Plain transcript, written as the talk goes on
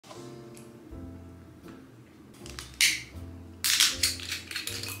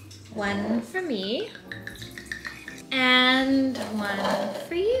One for me. And one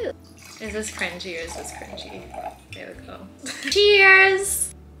for you. Is this cringy or is this cringy? There we go.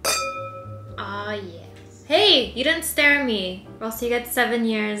 Cheers! Aw, yeah. Hey, you didn't stare at me, or else you get 7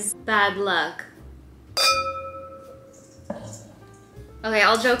 years bad luck. Okay,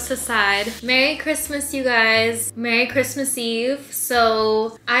 all jokes aside, Merry Christmas, you guys. Merry Christmas Eve.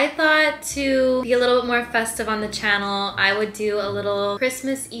 So I thought to be a little bit more festive on the channel, I would do a little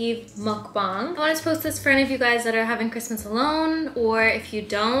Christmas Eve mukbang. I wanted to post this for any of you guys that are having Christmas alone, or if you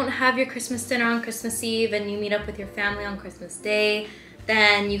don't have your Christmas dinner on Christmas Eve and you meet up with your family on Christmas Day,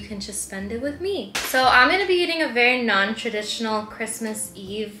 then you can just spend it with me. So I'm gonna be eating a very non-traditional Christmas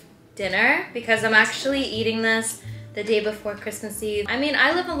Eve dinner because I'm actually eating this the day before Christmas Eve. I mean,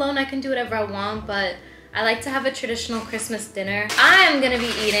 I live alone, I can do whatever I want, but I like to have a traditional Christmas dinner. I'm gonna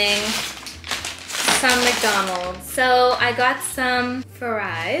be eating some McDonald's. So I got some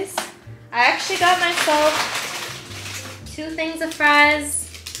fries. I actually got myself 2 things of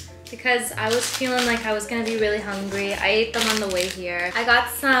fries because I was feeling like I was gonna be really hungry. I ate them on the way here. I got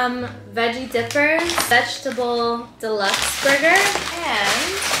some veggie dippers, vegetable deluxe burger,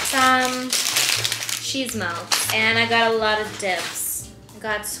 and some cheese melts. And I got a lot of dips. I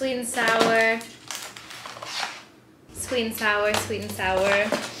got sweet and sour, sweet and sour, sweet and sour,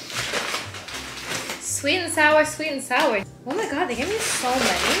 sweet and sour, sweet and sour. Oh my god, they gave me so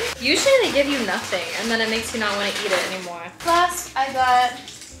many. Usually they give you nothing and then it makes you not want to eat it anymore. Plus, I got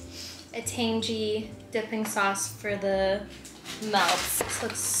a tangy dipping sauce for the melts. This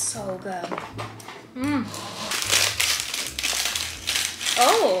looks so good. Mmm.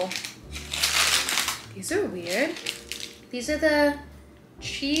 Oh. These are weird. These are the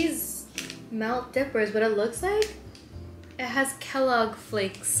cheese melt dippers. What it looks like, it has Kellogg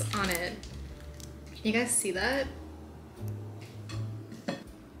flakes on it. Can you guys see that?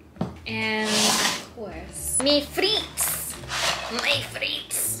 And of course, me frites. My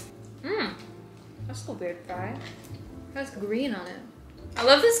frites. Mmm. That's a weird fry. It has green on it. I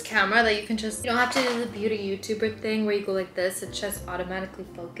love this camera that you can just, you don't have to do the beauty YouTuber thing where you go like this, it just automatically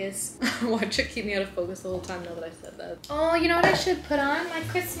focus. Watch it keep me out of focus the whole time now that I said that. Oh, you know what I should put on? My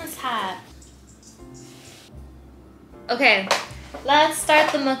Christmas hat. Okay, let's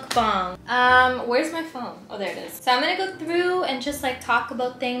start the mukbang. Where's my phone? Oh, there it is. So I'm gonna go through and just like talk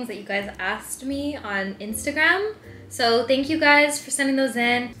about things that you guys asked me on Instagram. So thank you guys for sending those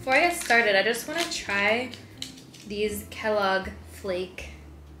in. Before I get started, I just wanna try these Kellogg flake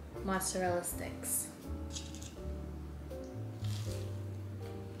mozzarella sticks.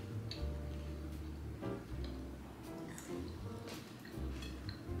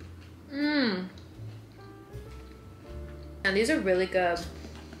 Mmm. And these are really good.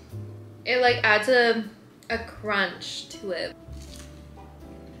 It like adds a crunch to it.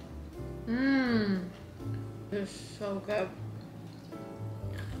 Mmm. It's so good.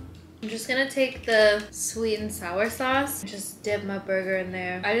 I'm just gonna take the sweet and sour sauce and just dip my burger in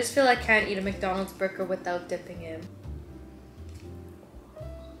there. I just feel like I can't eat a McDonald's burger without dipping in.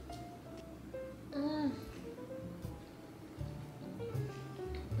 Mmm.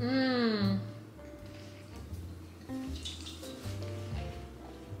 Mmm.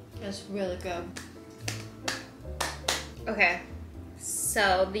 That's really good. Okay,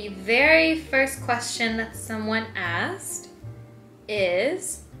 so the very first question that someone asked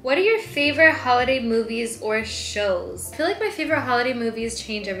is, what are your favorite holiday movies or shows? I feel like my favorite holiday movies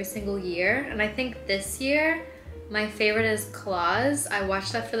change every single year, and I think this year my favorite is Claus. I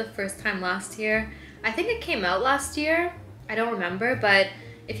watched that for the first time last year. I think it came out last year. I don't remember, but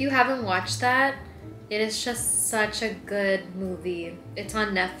if you haven't watched that, it is just such a good movie. It's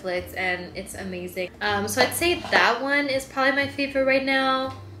on Netflix and it's amazing. So I'd say that one is probably my favorite right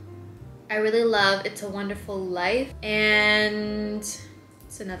now. I really love It's a Wonderful Life, and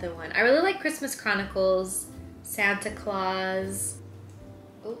it's another one. I really like Christmas Chronicles, Santa Claus.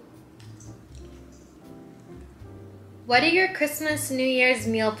 Oh. What are your Christmas, New Year's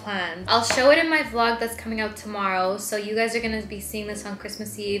meal plans? I'll show it in my vlog that's coming out tomorrow. So you guys are gonna be seeing this on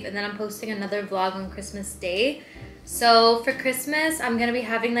Christmas Eve, and then I'm posting another vlog on Christmas Day. So for Christmas, I'm gonna be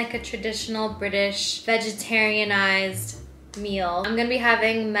having like a traditional British vegetarianized meal. I'm gonna be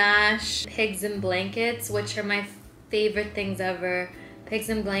having mashed pigs in blankets, which are my favorite things ever. Pigs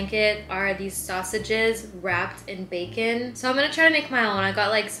in blanket are these sausages wrapped in bacon. So I'm gonna try to make my own. I got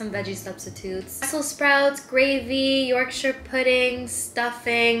like some veggie substitutes. Brussels sprouts, gravy, Yorkshire pudding,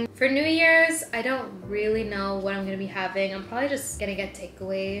 stuffing. For New Year's, I don't really know what I'm gonna be having. I'm probably just gonna get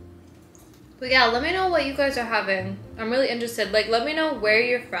takeaway. But yeah, let me know what you guys are having. I'm really interested. Like, let me know where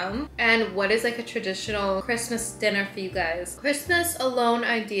you're from and what is like a traditional Christmas dinner for you guys. Christmas alone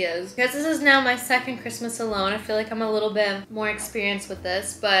ideas. Because this is now my second Christmas alone, I feel like I'm a little bit more experienced with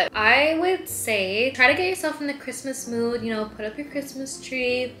this. But I would say try to get yourself in the Christmas mood, you know, put up your Christmas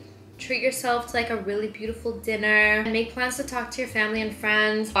tree. Treat yourself to like a really beautiful dinner and make plans to talk to your family and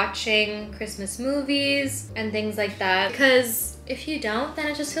friends, watching Christmas movies and things like that. Because if you don't, then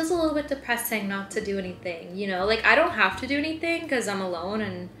it just feels a little bit depressing not to do anything, you know? Like, I don't have to do anything because I'm alone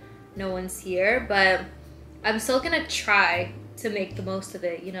and no one's here, but I'm still gonna try to make the most of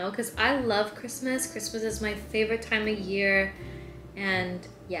it, you know? Because I love Christmas. Christmas is my favorite time of year, and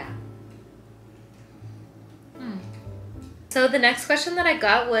yeah. So the next question that I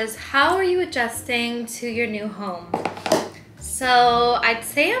got was, how are you adjusting to your new home? So I'd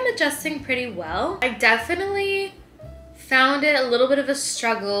say I'm adjusting pretty well. I definitely found it a little bit of a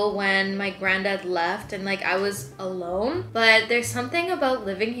struggle when my granddad left and like I was alone. But there's something about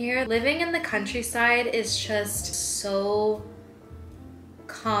living here. Living in the countryside is just so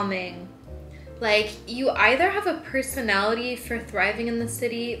calming. Like, you either have a personality for thriving in the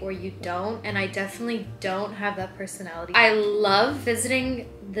city or you don't, and I definitely don't have that personality. I love visiting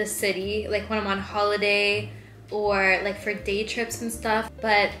the city, like when I'm on holiday or like for day trips and stuff,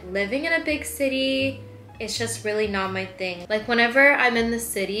 but living in a big city, it's just really not my thing. Like, whenever I'm in the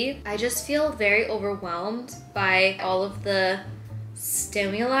city, I just feel very overwhelmed by all of the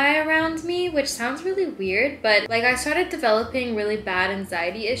stimuli around me, which sounds really weird, but like I started developing really bad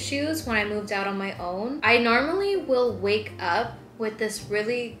anxiety issues when I moved out on my own. I normally will wake up with this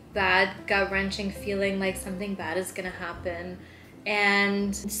really bad gut-wrenching feeling like something bad is gonna happen.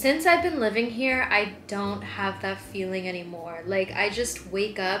 And since I've been living here, I don't have that feeling anymore. Like, I just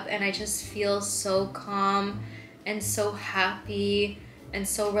wake up and I just feel so calm and so happy and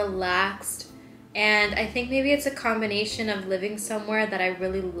so relaxed. And I think maybe it's a combination of living somewhere that I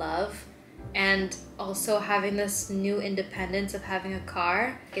really love and also having this new independence of having a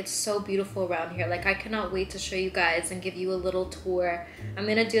car. It's so beautiful around here. Like, I cannot wait to show you guys and give you a little tour. I'm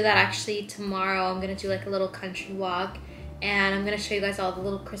gonna do that actually tomorrow. I'm gonna do like a little country walk and I'm gonna show you guys all the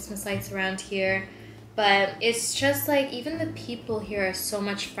little Christmas lights around here. But it's just like, even the people here are so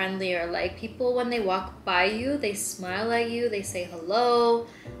much friendlier. Like, people, when they walk by you, they smile at you, they say hello.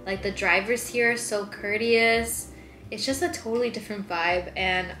 Like, the drivers here are so courteous. It's just a totally different vibe,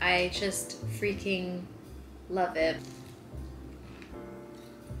 and I just freaking love it.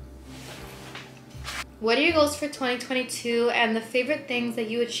 What are your goals for 2022 and the favorite things that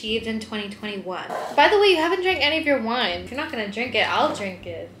you achieved in 2021? By the way, you haven't drank any of your wine. If you're not gonna drink it, I'll drink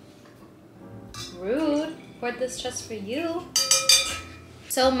it. Rude. Poured this just for you.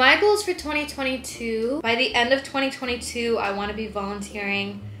 So my goals for 2022, by the end of 2022, I want to be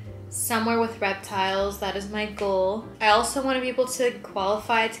volunteering somewhere with reptiles. That is my goal. I also want to be able to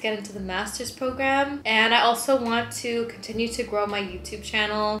qualify to get into the master's program, and I also want to continue to grow my YouTube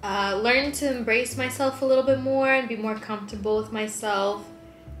channel, learn to embrace myself a little bit more and be more comfortable with myself,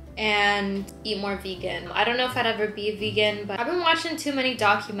 and eat more vegan. I don't know if I'd ever be a vegan, but I've been watching too many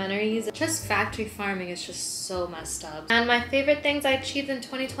documentaries. Just factory farming is just so messed up. And my favorite things I achieved in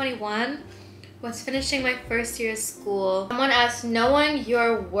 2021 was finishing my first year of school. Someone asked, knowing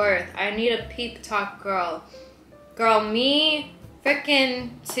your worth. I need a peep talk, girl. Girl, me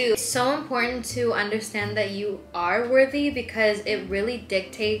freaking too. It's so important to understand that you are worthy, because it really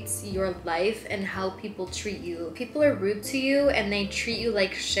dictates your life and how people treat you. If people are rude to you and they treat you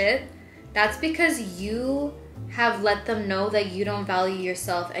like shit, that's because you have let them know that you don't value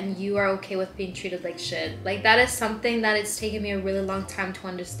yourself and you are okay with being treated like shit. Like, that is something that it's taken me a really long time to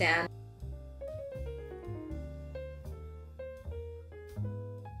understand.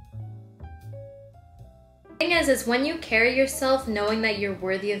 Thing is when you carry yourself knowing that you're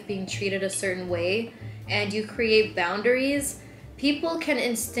worthy of being treated a certain way and you create boundaries, people can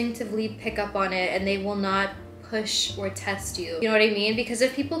instinctively pick up on it and they will not push or test you. You know what I mean? Because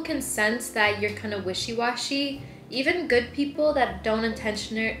if people can sense that you're kind of wishy-washy, even good people that don't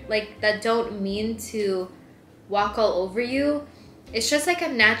that don't mean to walk all over you, it's just like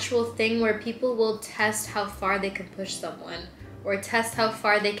a natural thing where people will test how far they can push someone, or test how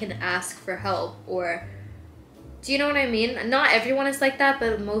far they can ask for help, or do you know what I mean? Not everyone is like that,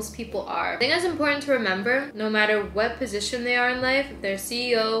 but most people are. I think it's important to remember, no matter what position they are in life, if they're a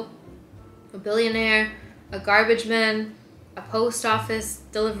CEO, a billionaire, a garbage man, a post office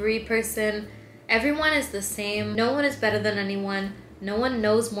delivery person, everyone is the same. No one is better than anyone. No one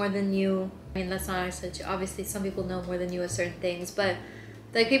knows more than you. I mean, that's not what I said. Obviously, some people know more than you at certain things, but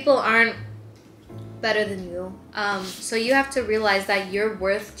like, people aren't better than you. So you have to realize that you're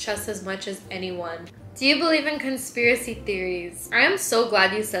worth just as much as anyone. Do you believe in conspiracy theories? I am so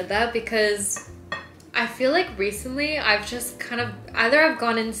glad you said that, because I feel like recently I've just kind of, either I've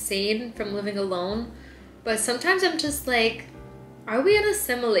gone insane from living alone, but sometimes I'm just like, are we in a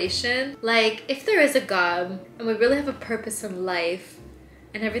simulation? Like, if there is a God and we really have a purpose in life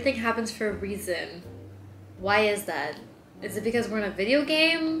and everything happens for a reason, why is that? Is it because we're in a video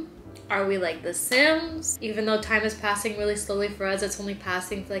game? Are we like The Sims? Even though time is passing really slowly for us, it's only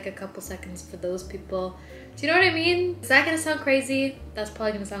passing for like a couple seconds for those people. Do you know what I mean? Is that gonna sound crazy? That's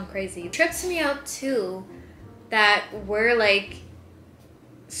probably gonna sound crazy. It trips me out too that we're like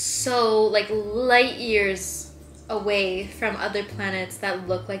so like light years away from other planets that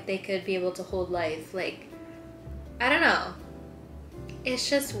look like they could be able to hold life. Like, I don't know. It's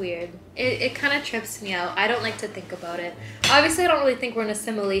just weird. It kind of trips me out. I don't like to think about it. Obviously, I don't really think we're in a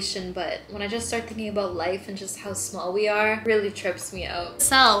simulation, but when I just start thinking about life and just how small we are, it really trips me out.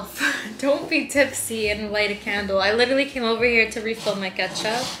 Self, don't be tipsy and light a candle. I literally came over here to refill my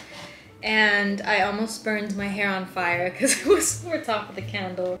ketchup, and I almost burned my hair on fire because it was over top of the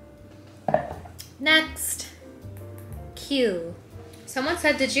candle. Next, Q. Someone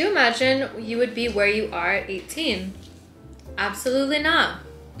said, did you imagine you would be where you are at 18? Absolutely not.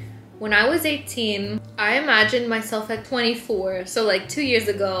 When I was 18, I imagined myself at 24. So like 2 years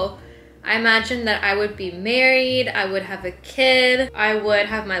ago, I imagined that I would be married, I would have a kid, I would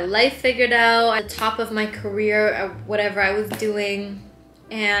have my life figured out, at the top of my career or whatever I was doing.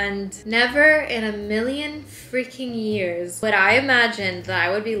 And never in a million freaking years would I imagine that I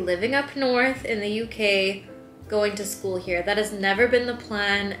would be living up north in the UK, going to school here. That has never been the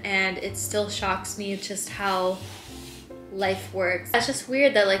plan, and it still shocks me just how life works. It's just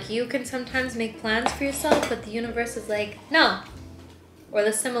weird that like you can sometimes make plans for yourself, but the universe is like, no. Or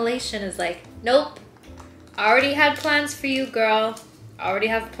the simulation is like, nope. I already had plans for you, girl. I already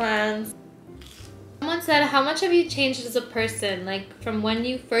have plans. Someone said, how much have you changed as a person, like from when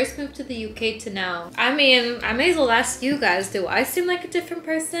you first moved to the UK to now? I mean, I may as well ask you guys, do I seem like a different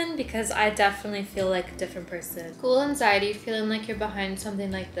person? Because I definitely feel like a different person. School anxiety, feeling like you're behind,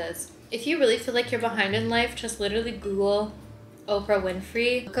 something like this. If you really feel like you're behind in life, just literally Google Oprah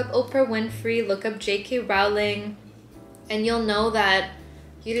Winfrey. Look up Oprah Winfrey, look up J.K. Rowling, and you'll know that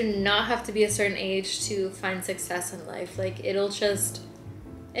you do not have to be a certain age to find success in life. Like,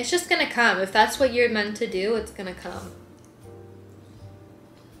 it's just gonna come. If that's what you're meant to do, it's gonna come.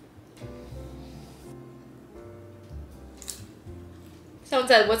 Someone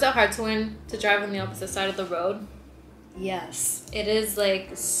said, was it hard to drive on the opposite side of the road? Yes. It is like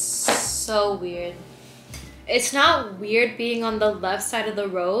so weird. It's not weird being on the left side of the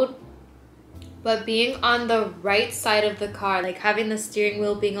road, but being on the right side of the car, like having the steering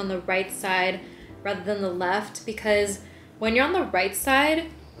wheel being on the right side rather than the left, because when you're on the right side,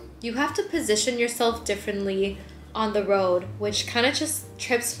 you have to position yourself differently on the road, which kind of just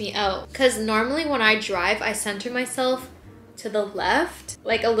trips me out. Because normally when I drive, I center myself to the left,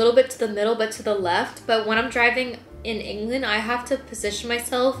 like a little bit to the middle, but to the left. But when I'm driving in England, I have to position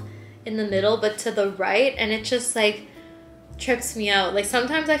myself in the middle, but to the right, and it just like trips me out. Like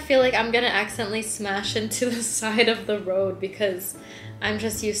sometimes I feel like I'm gonna accidentally smash into the side of the road because I'm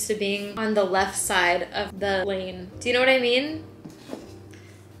just used to being on the left side of the lane. Do you know what I mean?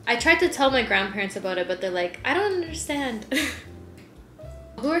 I tried to tell my grandparents about it, but they're like, I don't understand.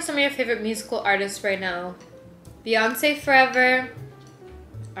 Who are some of your favorite musical artists right now? Beyonce forever,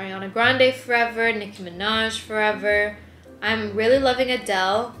 Ariana Grande forever, Nicki Minaj forever. I'm really loving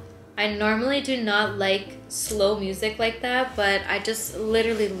Adele. I normally do not like slow music like that, but I just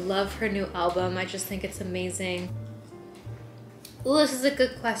literally love her new album. I just think it's amazing. Ooh, this is a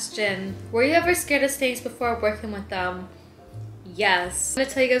good question. Were you ever scared of snakes before working with them? Yes. I'm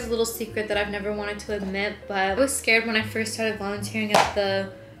gonna tell you guys a little secret that I've never wanted to admit, but I was scared when I first started volunteering at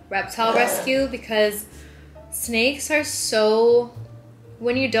the reptile rescue because snakes are so,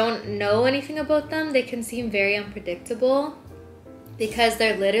 when you don't know anything about them, they can seem very unpredictable because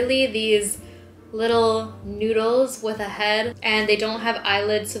they're literally these little noodles with a head and they don't have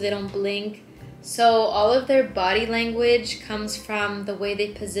eyelids, so they don't blink. So all of their body language comes from the way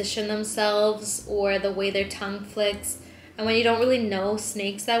they position themselves or the way their tongue flicks. And when you don't really know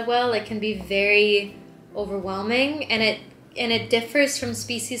snakes that well, it can be very overwhelming, and it differs from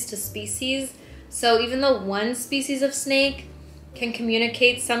species to species. So even though one species of snake can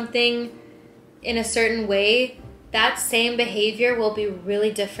communicate something in a certain way, that same behavior will be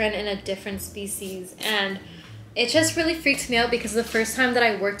really different in a different species. And it just really freaked me out because the first time that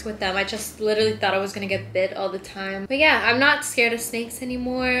I worked with them, I just literally thought I was gonna get bit all the time. But yeah, I'm not scared of snakes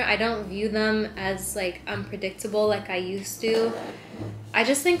anymore. I don't view them as like unpredictable like I used to. I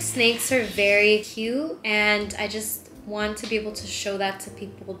just think snakes are very cute, and I just want to be able to show that to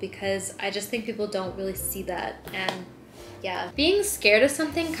people because I just think people don't really see that. And yeah, being scared of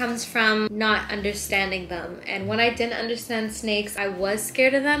something comes from not understanding them. And when I didn't understand snakes, I was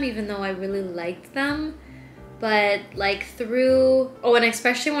scared of them even though I really liked them. But like and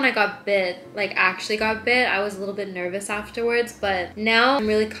especially when I got bit, like actually got bit, I was a little bit nervous afterwards. But now I'm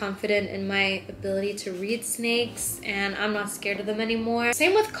really confident in my ability to read snakes and I'm not scared of them anymore.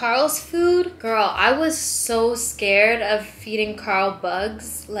 Same with Carl's food. Girl, I was so scared of feeding Carl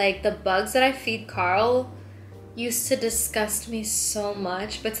bugs. Like the bugs that I feed Carl used to disgust me so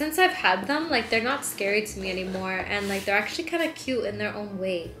much. But since I've had them, like they're not scary to me anymore. And like they're actually kind of cute in their own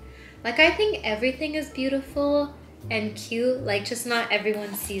way. Like, I think everything is beautiful and cute, like, just not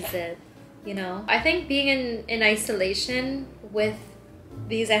everyone sees it, you know? I think being in isolation with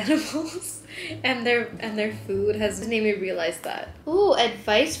these animals and their food has made me realize that. Ooh,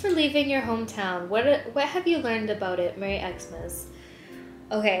 advice for leaving your hometown. What have you learned about it, Merry Xmas?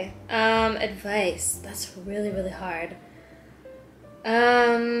 Okay, advice. That's really, really hard.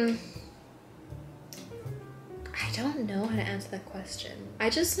 I don't know how to answer that question. I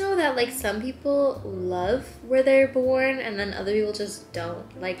just know that like some people love where they're born and then other people just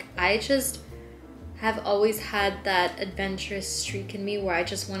don't. Like I just have always had that adventurous streak in me where I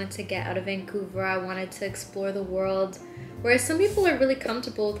just wanted to get out of Vancouver. I wanted to explore the world. Whereas some people are really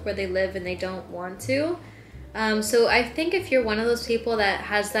comfortable with where they live and they don't want to. So I think if you're one of those people that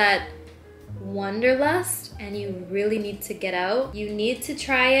has that wanderlust and you really need to get out, you need to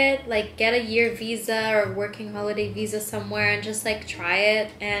try it. Like get a year visa or working holiday visa somewhere and just like try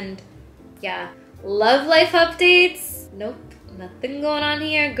it. And yeah, love life updates. Nope, nothing going on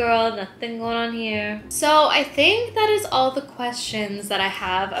here, girl. Nothing going on here. So I think that is all the questions that I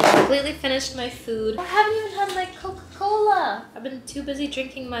have. I've completely finished my food. I haven't even had my Coca-Cola. I've been too busy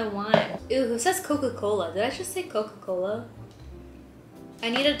drinking my wine. Ew, who says Coca-Cola? Did I just say Coca-Cola? I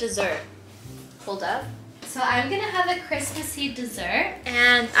need a dessert. Hold up. So I'm gonna have a Christmassy dessert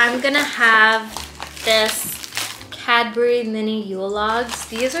and I'm gonna have this Cadbury mini Yule logs.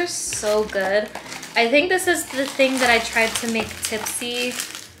 These are so good. I think this is the thing that I tried to make tipsy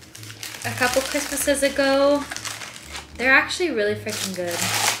a couple Christmases ago. They're actually really freaking good.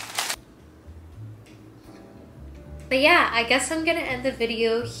 But yeah, I guess I'm gonna end the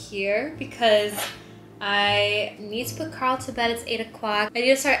video here because I need to put Carl to bed. It's 8 o'clock. I need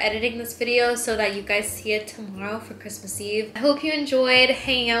to start editing this video so that you guys see it tomorrow for Christmas Eve. I hope you enjoyed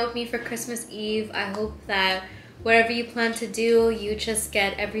hanging out with me for Christmas Eve. I hope that whatever you plan to do, you just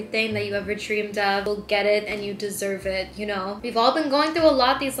get everything that you ever dreamed of. You'll get it and you deserve it, you know? We've all been going through a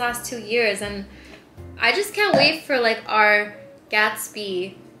lot these last 2 years and I just can't wait for like our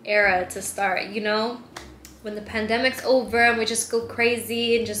Gatsby era to start, you know? When the pandemic's over and we just go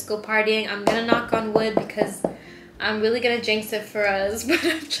crazy and just go partying. I'm gonna knock on wood because I'm really gonna jinx it for us. But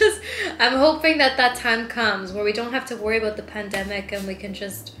I'm hoping that that time comes where we don't have to worry about the pandemic and we can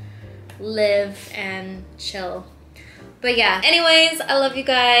just live and chill. But yeah, anyways, I love you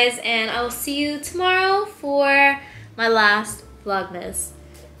guys and I will see you tomorrow for my last Vlogmas.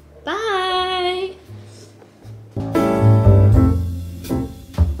 Bye!